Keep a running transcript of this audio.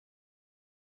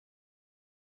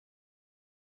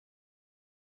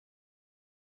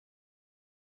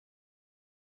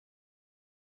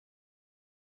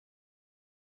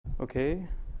Okay,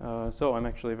 so I'm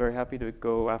actually very happy to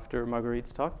go after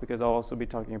Marguerite's talk because I'll also be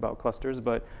talking about clusters,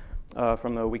 but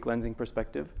from the weak lensing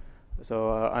perspective.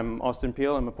 So I'm Austin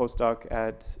Peel. I'm a postdoc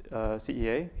at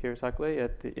CEA here at Saclay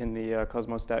in the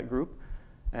Cosmostat group,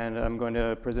 and I'm going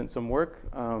to present some work,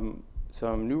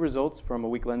 some new results from a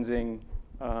weak lensing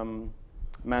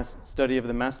mass study of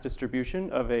the mass distribution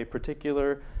of a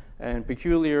particular and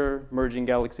peculiar merging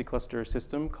galaxy cluster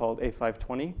system called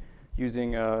A520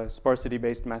 using a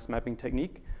sparsity-based mass mapping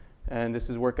technique. And this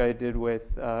is work I did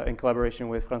with, in collaboration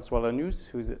with François Lanous,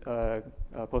 who's a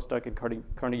postdoc at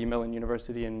Carnegie Mellon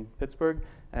University in Pittsburgh,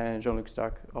 and Jean-Luc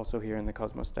Stock, also here in the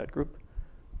Cosmostat group.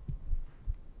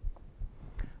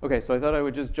 Okay, so I thought I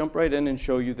would just jump right in and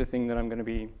show you the thing that I'm going to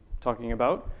be talking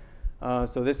about.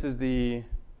 So this is the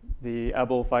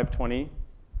A520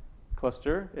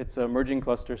 cluster. It's a merging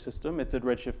cluster system. It's at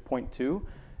redshift 0.2,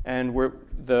 and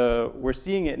we're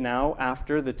seeing it now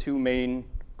after the two main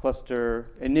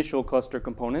initial cluster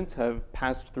components have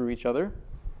passed through each other.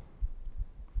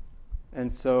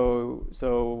 And so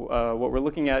what we're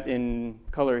looking at in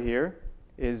color here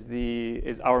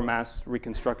is our mass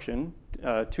reconstruction,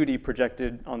 2D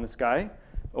projected on the sky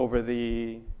over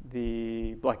the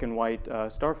black and white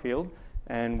star field,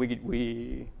 and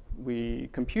we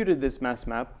computed this mass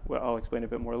map. Well, I'll explain a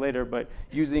bit more later, but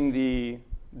using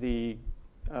the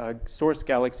source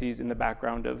galaxies in the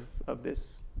background of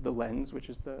the lens, which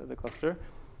is the cluster.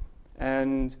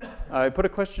 And I put a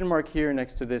question mark here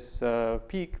next to this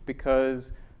peak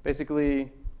because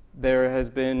basically there has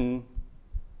been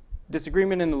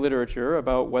disagreement in the literature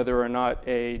about whether or not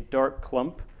a dark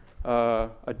clump,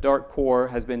 a dark core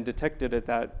has been detected at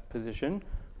that position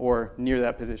or near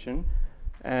that position.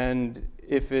 And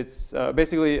if it's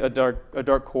basically a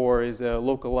dark core is a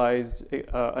localized,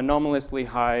 anomalously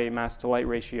high mass to light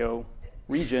ratio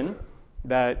region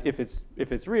that if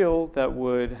it's real, that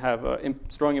would have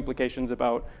strong implications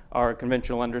about our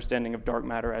conventional understanding of dark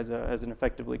matter as an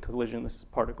effectively collisionless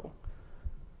particle.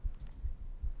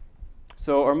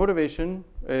 So our motivation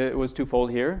was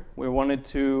twofold here. We wanted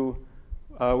to,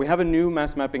 we have a new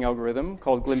mass mapping algorithm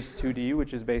called Glimpse2D,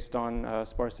 which is based on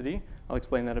sparsity. I'll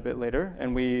explain that a bit later.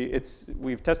 And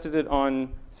we've tested it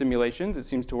on simulations. It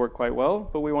seems to work quite well,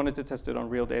 but we wanted to test it on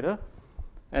real data.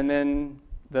 And then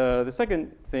the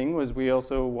second thing was we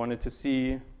also wanted to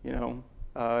see,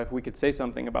 if we could say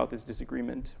something about this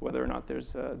disagreement, whether or not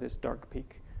there's this dark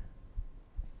peak.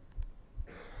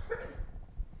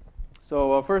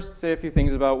 So I'll first say a few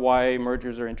things about why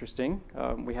mergers are interesting.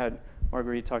 We had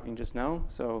Marguerite talking just now,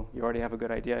 so you already have a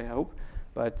good idea, I hope.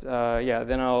 But yeah,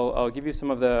 then I'll give you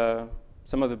some of the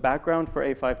background for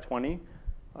A520,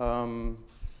 and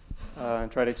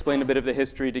try to explain a bit of the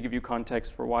history to give you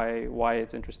context for why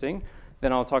it's interesting.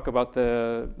 Then I'll talk about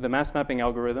the mass mapping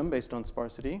algorithm based on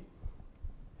sparsity,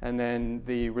 and then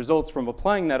the results from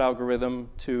applying that algorithm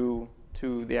to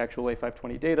the actual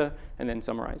A520 data, and then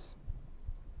summarize.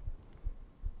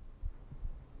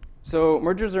 So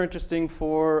mergers are interesting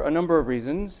for a number of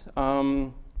reasons.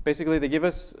 Basically, they give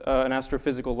us an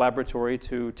astrophysical laboratory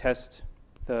to test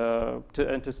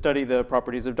and to study the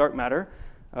properties of dark matter,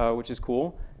 which is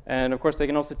cool. And of course, they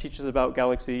can also teach us about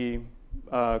galaxy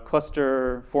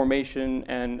cluster formation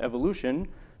and evolution,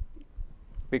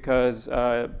 because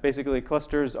basically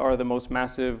clusters are the most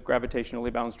massive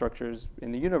gravitationally bound structures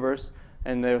in the universe,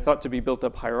 and they're thought to be built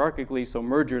up hierarchically, so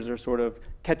mergers are sort of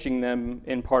catching them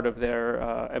in part of their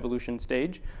evolution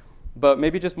stage. But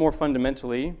maybe just more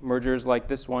fundamentally, mergers like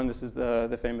this one, this is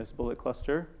the famous bullet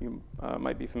cluster you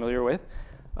might be familiar with,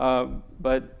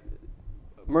 but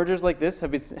mergers like this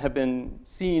have been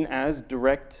seen as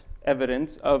direct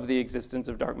evidence of the existence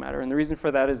of dark matter. And the reason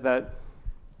for that is that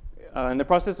in the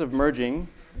process of merging,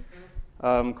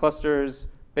 clusters,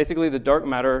 basically the dark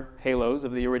matter halos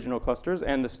of the original clusters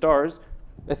and the stars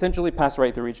essentially pass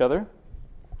right through each other.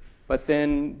 But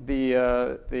then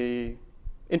the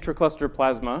intracluster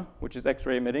plasma, which is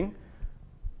X-ray emitting,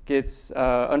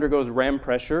 undergoes ram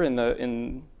pressure in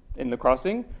the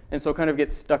crossing, and so kind of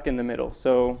gets stuck in the middle.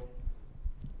 So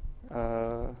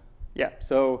yeah,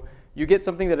 so you get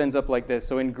something that ends up like this.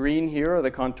 So in green here are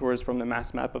the contours from the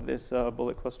mass map of this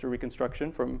bullet cluster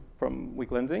reconstruction from weak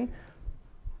lensing.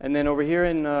 And then over here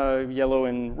in yellow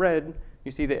and red,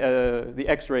 you see the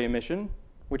X-ray emission,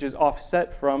 which is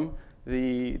offset from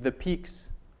the peaks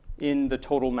in the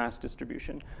total mass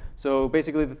distribution. So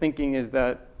basically the thinking is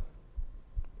that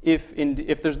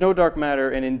if there's no dark matter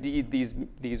and indeed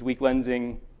these weak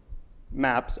lensing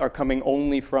maps are coming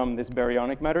only from this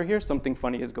baryonic matter here, something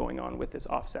funny is going on with this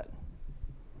offset.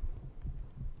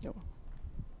 Yep.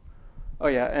 Oh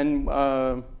yeah, and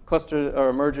cluster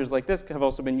or mergers like this have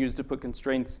also been used to put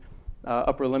constraints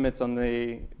upper limits on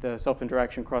the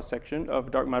self-interaction cross-section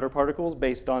of dark matter particles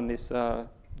based on this,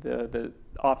 the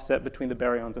offset between the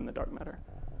baryons and the dark matter.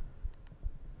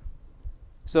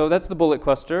 So that's the bullet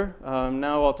cluster.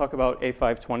 Now I'll talk about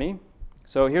A520.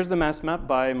 So here's the mass map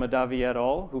by Mahdavi et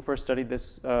al., who first studied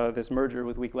this, this merger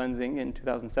with weak lensing in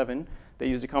 2007. They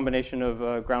used a combination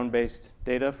of ground-based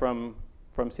data from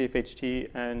CFHT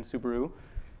and Subaru.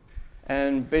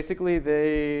 And basically,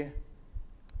 they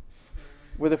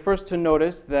were the first to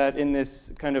notice that in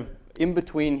this kind of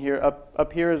in-between here,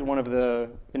 up here is one of the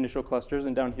initial clusters,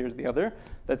 and down here is the other,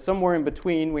 that somewhere in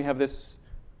between we have this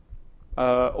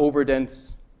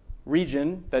overdense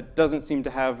region that doesn't seem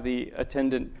to have the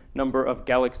attendant number of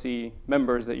galaxy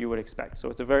members that you would expect. So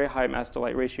it's a very high mass to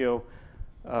light ratio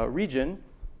region,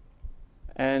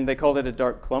 and they called it a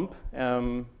dark clump.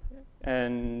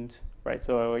 Right,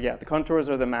 so yeah, the contours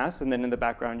are the mass, and then in the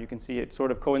background you can see it sort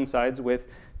of coincides with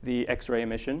the X-ray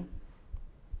emission.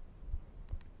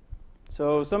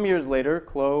 So some years later,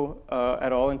 Klo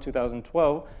et al. In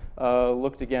 2012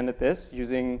 looked again at this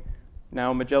using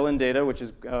now Magellan data, which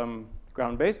is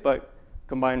ground-based, but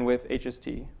combined with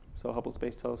HST, so Hubble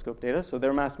Space Telescope data. So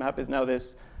their mass map is now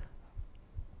this,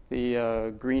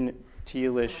 the green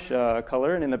tealish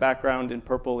color, and in the background in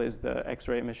purple is the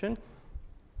X-ray emission.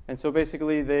 And so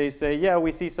basically they say, yeah,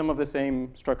 we see some of the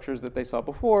same structures that they saw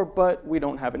before, but we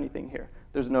don't have anything here.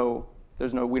 We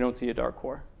don't see a dark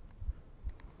core.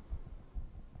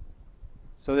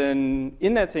 So then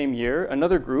in that same year,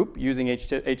 another group using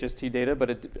HST data,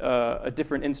 but a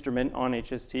different instrument on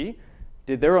HST,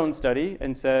 did their own study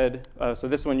and said, so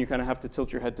this one you kind of have to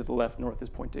tilt your head to the left, north is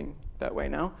pointing that way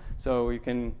now. So you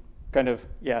can kind of,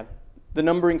 yeah, the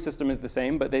numbering system is the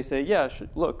same, but they say, yeah,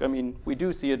 look, I mean, we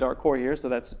do see a dark core here, so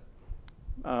that's,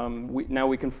 now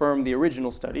we confirm the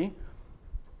original study.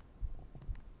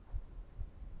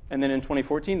 And then in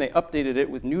 2014, they updated it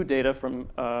with new data from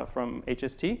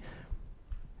HST.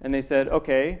 And they said,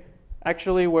 OK,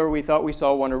 actually, where we thought we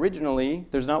saw one originally,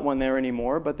 there's not one there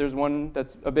anymore, but there's one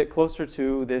that's a bit closer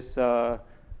to this,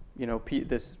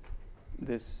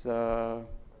 this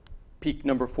peak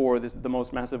number 4, the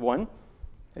most massive one.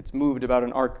 It's moved about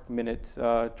an arc minute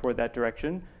toward that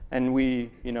direction, and we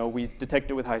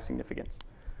detect it with high significance.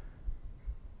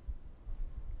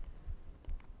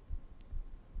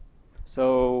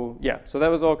 So yeah, so that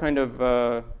was all kind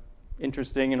of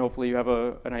interesting, and hopefully you have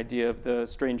an idea of the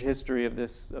strange history of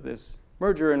this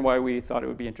merger and why we thought it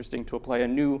would be interesting to apply a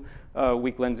new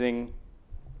weak lensing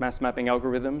mass mapping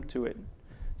algorithm to it.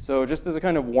 So just as a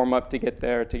kind of warm up to get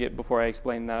there, before I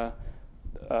explain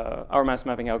our mass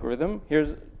mapping algorithm,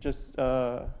 here's just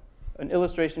an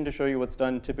illustration to show you what's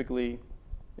done typically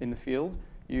in the field.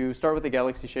 You start with a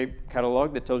galaxy shape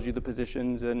catalog that tells you the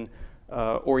positions and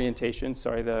orientation,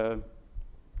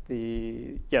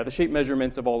 the shape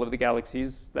measurements of all of the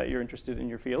galaxies that you're interested in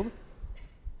your field.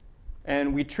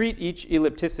 And we treat each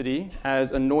ellipticity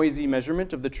as a noisy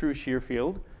measurement of the true shear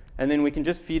field. And then we can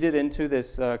just feed it into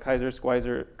this Kaiser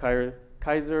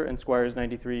and Squires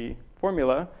 93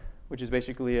 formula, which is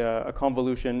basically a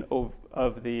convolution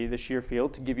of the shear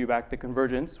field to give you back the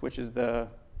convergence, which is the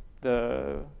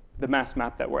mass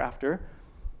map that we're after.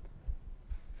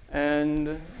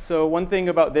 And so one thing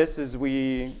about this is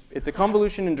it's a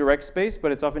convolution in direct space, but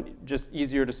it's often just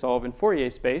easier to solve in Fourier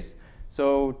space.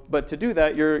 So, but to do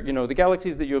that, the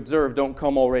galaxies that you observe don't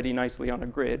come already nicely on a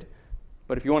grid.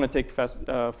 But if you want to take fast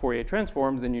Fourier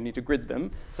transforms, then you need to grid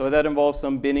them. So that involves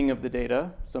some binning of the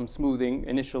data, some smoothing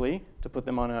initially to put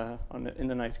them in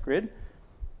a nice grid.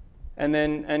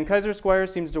 And Kaiser-Squire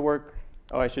seems to work.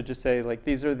 Oh, I should just say, like,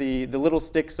 these are the little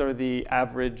sticks are the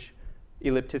average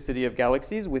ellipticity of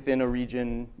galaxies within a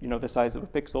region, the size of a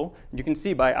pixel. And you can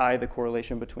see by eye the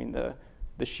correlation between the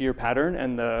shear pattern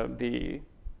and the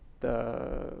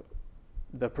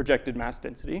projected mass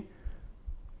density.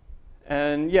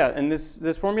 And yeah, and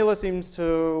this formula seems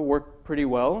to work pretty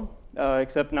well,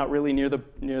 except not really near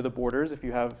the borders if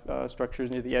you have structures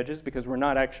near the edges, because we're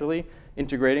not actually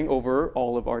integrating over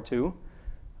all of R2.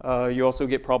 You also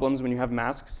get problems when you have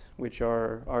masks, which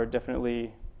are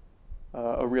definitely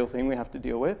a real thing we have to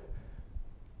deal with.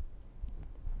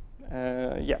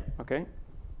 Yeah, OK.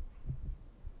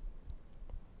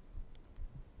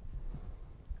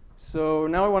 So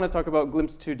now I want to talk about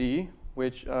Glimpse 2D,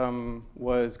 which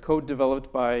was code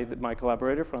developed by my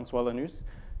collaborator, Francois Lanus.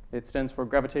 It stands for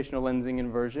Gravitational Lensing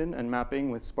Inversion and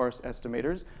Mapping with Sparse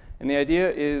Estimators. And the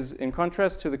idea is, in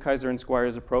contrast to the Kaiser and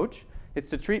Squires approach, it's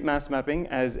to treat mass mapping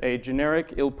as a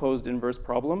generic ill-posed inverse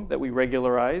problem that we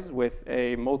regularize with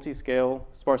a multi-scale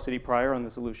sparsity prior on the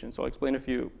solution. So I'll explain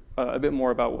a bit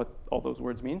more about what all those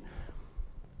words mean.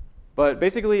 But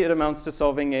basically, it amounts to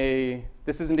solving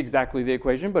this isn't exactly the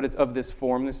equation, but it's of this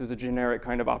form. This is a generic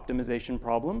kind of optimization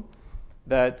problem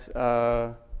that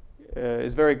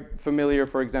is very familiar,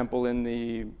 for example, in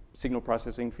the signal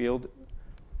processing field.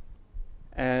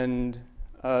 And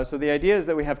so the idea is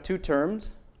that we have two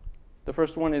terms. The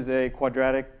first one is a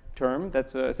quadratic term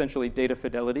that's essentially data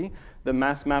fidelity. The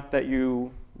mass map that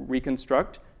you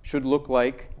reconstruct should look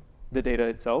like the data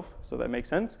itself, so that makes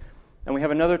sense. And we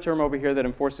have another term over here that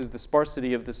enforces the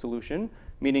sparsity of the solution,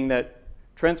 meaning that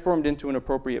transformed into an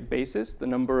appropriate basis, the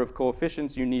number of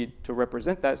coefficients you need to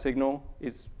represent that signal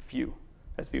is few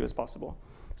as possible.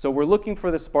 So we're looking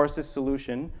for the sparsest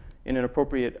solution in an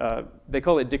appropriate, they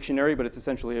call it dictionary, but it's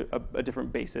essentially a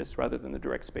different basis rather than the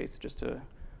direct space, just a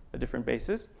different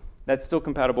basis. That's still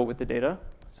compatible with the data.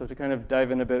 So to kind of dive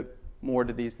in a bit more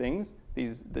to these things,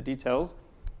 the details,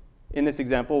 in this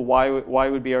example, y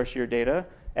would be our shear data.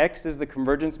 X is the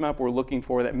convergence map we're looking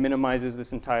for that minimizes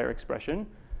this entire expression.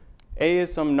 A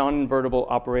is some non-invertible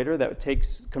operator that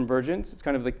takes convergence. It's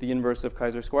kind of like the inverse of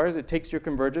Kaiser-Squires. It takes your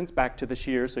convergence back to the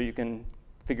shear so you can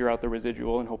figure out the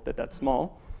residual and hope that that's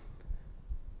small.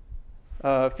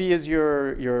 Phi is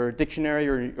your dictionary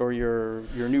or your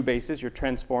new basis, your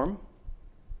transform.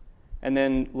 And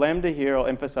then lambda here, I'll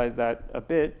emphasize that a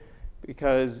bit,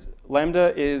 because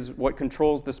lambda is what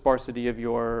controls the sparsity of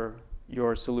your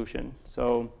solution.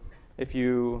 So if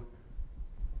you,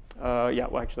 yeah,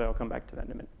 well, actually, I'll come back to that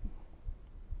in a minute.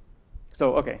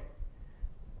 So, OK,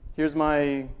 here's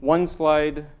my one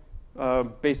slide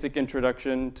basic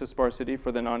introduction to sparsity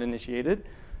for the non-initiated.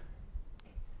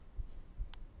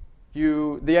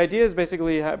 The idea is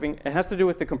basically it has to do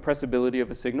with the compressibility of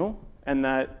a signal, and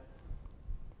that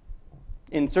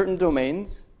in certain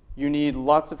domains, you need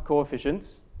lots of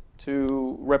coefficients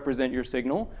to represent your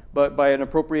signal, but by an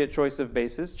appropriate choice of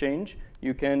basis change,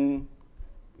 you can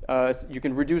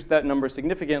reduce that number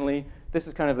significantly. This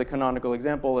is kind of the canonical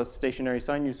example, a stationary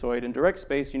sinusoid. In direct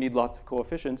space, you need lots of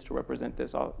coefficients to represent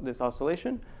this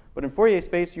oscillation. But in Fourier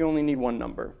space, you only need one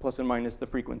number, plus and minus the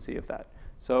frequency of that.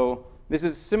 So this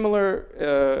is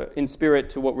similar in spirit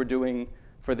to what we're doing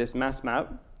for this mass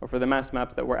map, or for the mass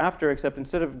maps that we're after, except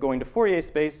instead of going to Fourier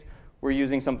space, we're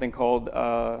using something called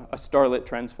a starlit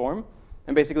transform.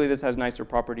 And basically, this has nicer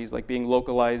properties, like being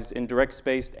localized in direct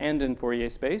space and in Fourier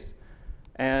space.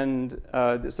 And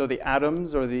so the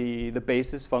atoms or the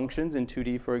basis functions in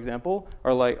 2D, for example,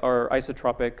 are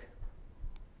isotropic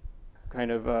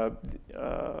kind of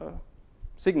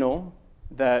signal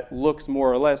that looks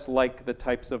more or less like the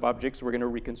types of objects we're going to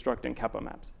reconstruct in kappa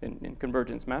maps, in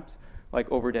convergence maps, like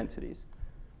overdensities.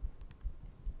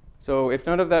 So if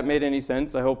none of that made any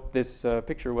sense, I hope this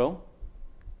picture will.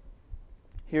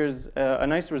 Here's a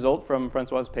nice result from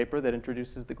Francois' paper that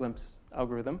introduces the glimpse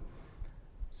algorithm.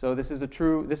 So this is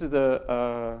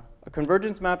a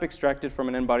convergence map extracted from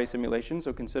an n-body simulation.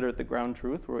 So consider it the ground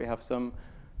truth, where we have some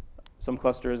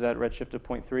clusters at redshift of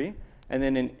 0.3. And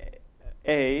then in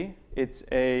A, it's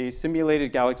a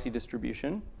simulated galaxy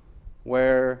distribution,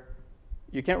 where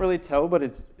you can't really tell, but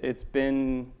it's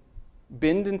been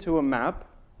binned into a map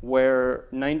where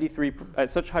at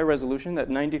such high resolution that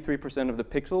 93% of the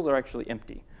pixels are actually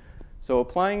empty. So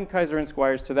applying Kaiser and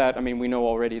Squires to that, I mean, we know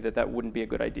already that that wouldn't be a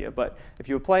good idea. But if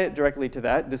you apply it directly to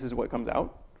that, this is what comes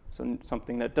out. So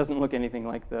something that doesn't look anything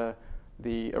like the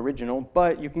original.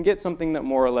 But you can get something that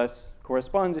more or less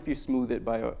corresponds if you smooth it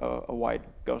by a wide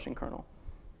Gaussian kernel.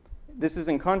 This is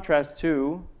in contrast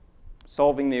to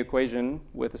solving the equation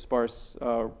with a sparse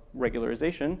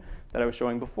regularization that I was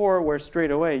showing before, where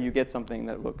straight away you get something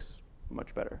that looks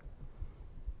much better.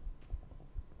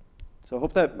 So I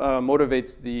hope that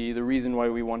motivates the reason why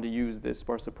we want to use this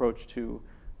sparse approach to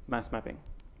mass mapping.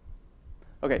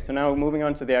 OK, so now moving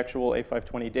on to the actual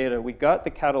A520 data. We got the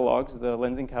catalogs, the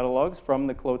lensing catalogs, from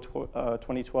the CLO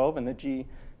 2012 and the G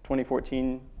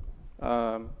 2014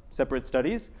 separate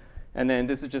studies. And then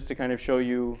this is just to kind of show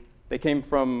you, they came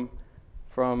from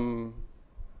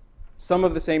some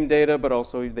of the same data, but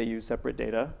also they use separate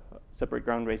data, separate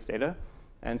ground-based data.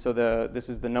 And so this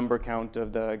is the number count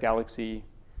of the galaxy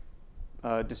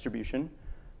distribution.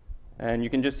 And you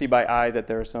can just see by eye that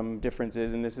there are some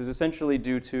differences. And this is essentially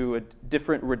due to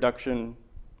different reduction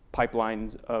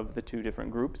pipelines of the two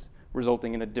different groups,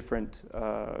 resulting in different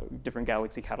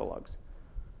galaxy catalogs.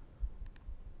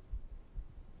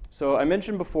 So I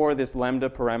mentioned before this lambda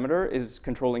parameter is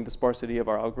controlling the sparsity of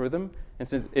our algorithm. And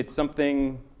since it's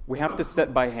something we have to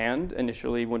set by hand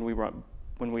initially when we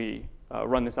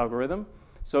run this algorithm.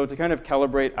 So to kind of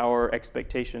calibrate our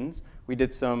expectations, we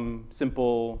did some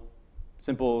simple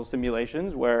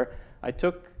simulations where I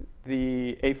took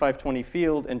the A520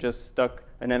 field and just stuck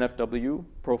an NFW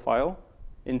profile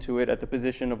into it at the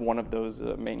position of one of those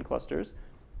main clusters,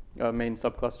 main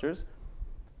subclusters.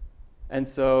 And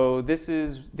so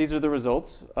these are the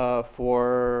results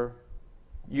for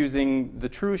using the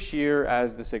true shear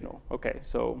as the signal. Okay,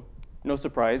 so no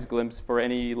surprise, glimpse for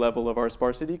any level of our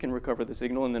sparsity can recover the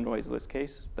signal in the noiseless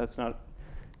case. That's not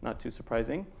too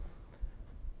surprising.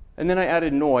 And then I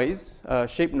added noise,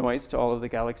 shape noise, to all of the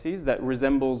galaxies that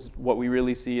resembles what we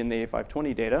really see in the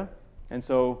A520 data. And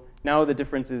so now the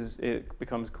difference it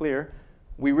becomes clear.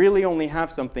 We really only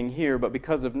have something here, but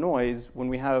because of noise, when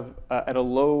we have at a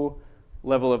low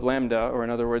level of lambda, or in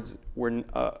other words, we're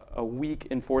a weak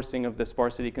enforcing of the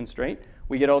sparsity constraint,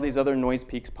 we get all these other noise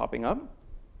peaks popping up.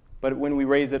 But when we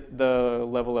raise the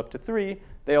level up to 3,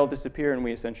 they all disappear, and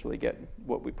we essentially get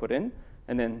what we put in.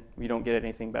 And then we don't get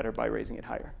anything better by raising it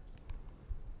higher.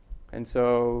 And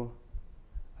so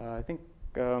I think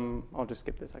I'll just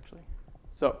skip this, actually.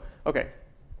 So, OK.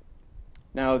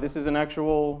 Now, this is the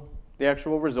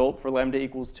actual result for lambda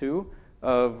equals 2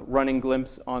 of running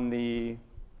glimpse on the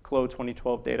CLO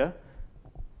 2012 data.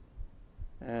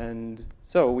 And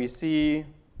so we see,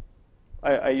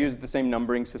 I used the same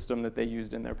numbering system that they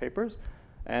used in their papers.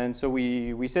 And so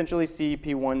we essentially see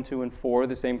P1, 2, and 4,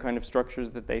 the same kind of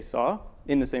structures that they saw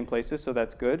in the same places, so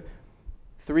that's good.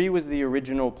 3 was the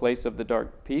original place of the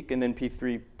dark peak, and then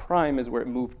P3 prime is where it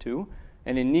moved to.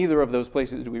 And in neither of those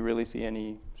places do we really see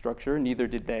any structure, neither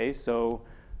did they. So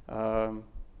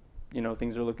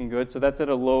things are looking good. So that's at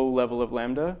a low level of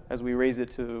lambda. As we raise it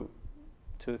to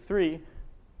 3,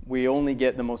 we only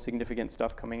get the most significant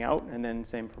stuff coming out, and then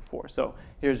same for 4. So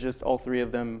here's just all 3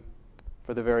 of them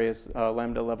for the various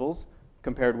lambda levels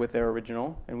compared with their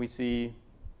original, and we see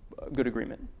good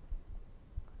agreement.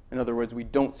 In other words, we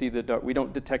don't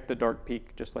detect the dark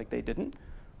peak just like they didn't.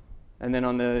 And then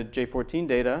on the J14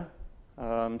 data,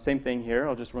 same thing here.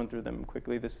 I'll just run through them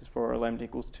quickly. This is for lambda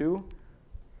equals 2,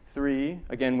 3.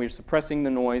 Again, we're suppressing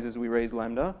the noise as we raise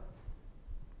lambda.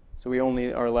 So we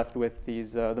only are left with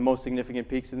these the most significant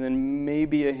peaks, and then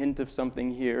maybe a hint of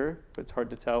something here, but it's hard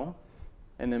to tell.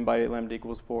 And then by lambda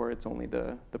equals 4, it's only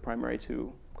the primary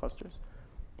 2 clusters,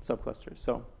 subclusters.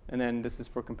 So, and then this is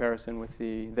for comparison with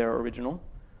their original.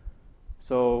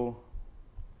 So,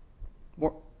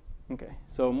 more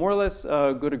or less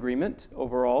good agreement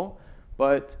overall.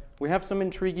 But we have some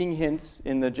intriguing hints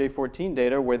in the J14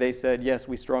 data where they said, yes,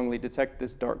 we strongly detect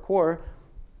this dark core.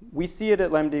 We see it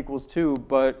at lambda equals 2,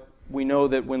 but we know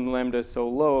that when lambda is so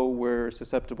low, we're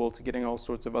susceptible to getting all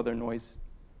sorts of other noise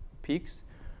peaks.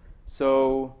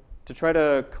 So to try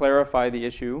to clarify the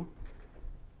issue,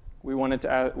 we wanted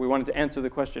to answer the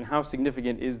question: how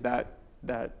significant is that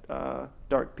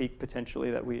dark peak potentially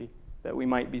that we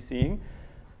might be seeing?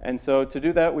 And so to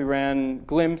do that, we ran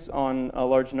glimpse on a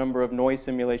large number of noise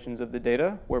simulations of the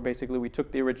data, where basically we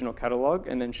took the original catalog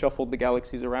and then shuffled the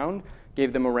galaxies around,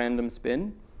 gave them a random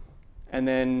spin, and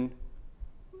then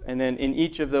in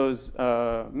each of those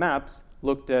maps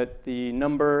looked at the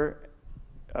number.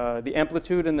 The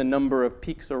amplitude and the number of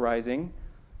peaks arising.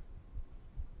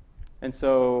 And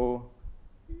so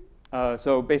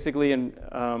basically,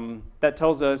 that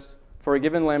tells us, for a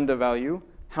given lambda value,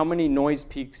 how many noise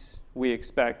peaks we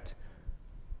expect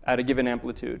at a given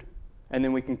amplitude. And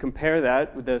then we can compare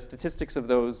that with the statistics of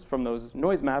those from those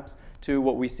noise maps to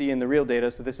what we see in the real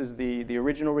data. So this is the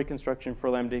original reconstruction for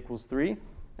lambda equals 3.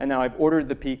 And now I've ordered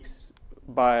the peaks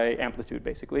by amplitude,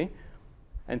 basically.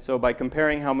 And so by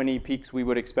comparing how many peaks we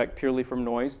would expect purely from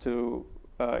noise in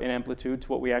amplitude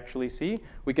to what we actually see,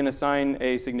 we can assign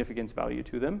a significance value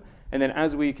to them. And then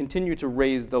as we continue to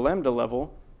raise the lambda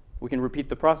level, we can repeat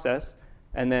the process.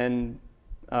 And then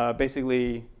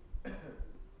basically,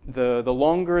 the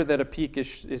longer that a peak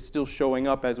is still showing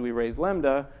up as we raise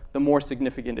lambda, the more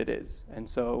significant it is. And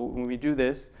so when we do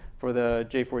this for the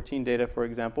J14 data, for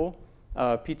example,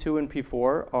 P2 and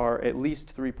P4 are at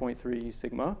least 3.3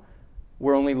 sigma.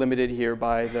 We're only limited here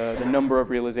by the number of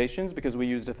realizations because we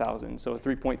used 1,000. So a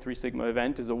 3.3 sigma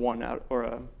event is a 1 out,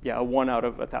 or a 1 out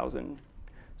of 1,000.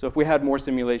 So if we had more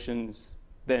simulations,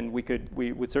 then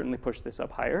we would certainly push this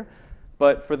up higher.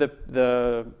 But for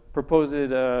the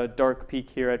proposed dark peak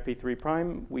here at P3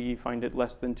 prime, we find it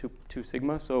less than 2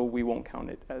 sigma, so we won't count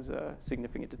it as a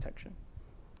significant detection.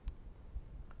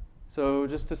 So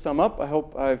just to sum up, I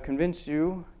hope I've convinced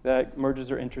you that mergers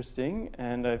are interesting,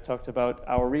 and I've talked about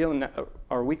our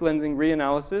weak lensing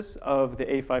reanalysis of the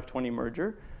A520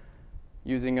 merger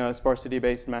using a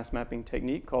sparsity-based mass mapping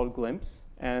technique called glimpse.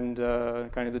 And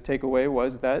kind of the takeaway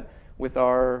was that with by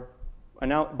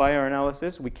our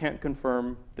analysis, we can't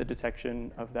confirm the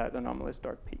detection of that anomalous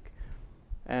dark peak.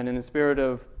 And in the spirit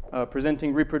of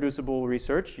presenting reproducible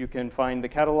research, you can find the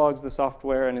catalogs, the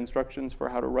software, and instructions for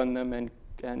how to run them and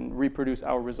and reproduce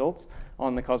our results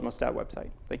on the Cosmostat website.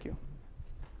 Thank you.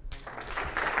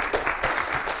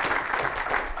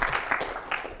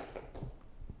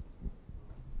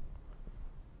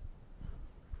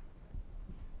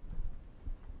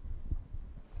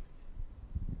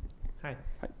 Hi.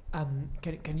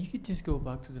 Can you just go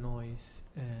back to the noise?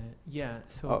 Yeah.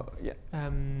 So. Yeah.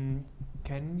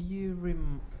 Can you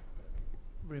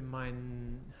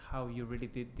remind how you really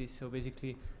did this? So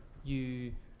basically,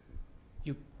 you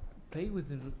play with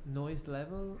the noise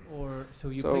level, or so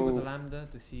you play with the lambda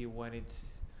to see when it's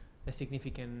a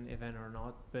significant event or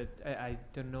not. But I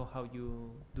don't know how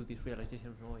you do this realization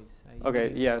of noise.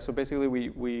 Okay. Yeah. So basically,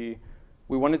 we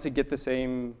wanted to get the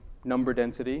same number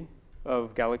density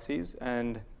of galaxies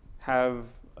and have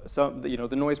some,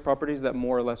 the noise properties that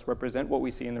more or less represent what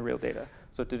we see in the real data.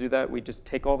 So to do that, we just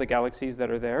take all the galaxies that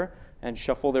are there and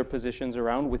shuffle their positions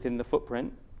around within the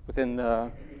footprint, within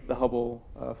the Hubble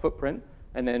footprint,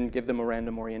 and then give them a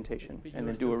random orientation, and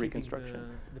then do a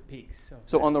reconstruction. The peaks.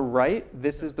 So on the right,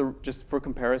 this is just for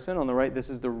comparison, on the right,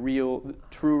 this is the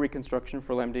true reconstruction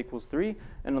for lambda equals 3,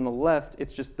 and on the left,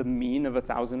 it's just the mean of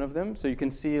 1,000 of them. So you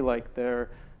can see like there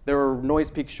are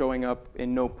noise peaks showing up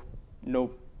in no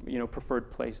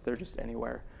preferred place. They're just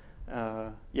anywhere.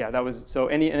 Yeah, that was, so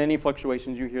any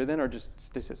fluctuations you hear then are just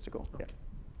statistical. Yeah.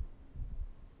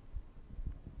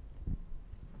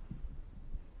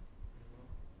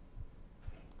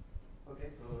 Okay,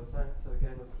 so thanks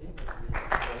again, Oski.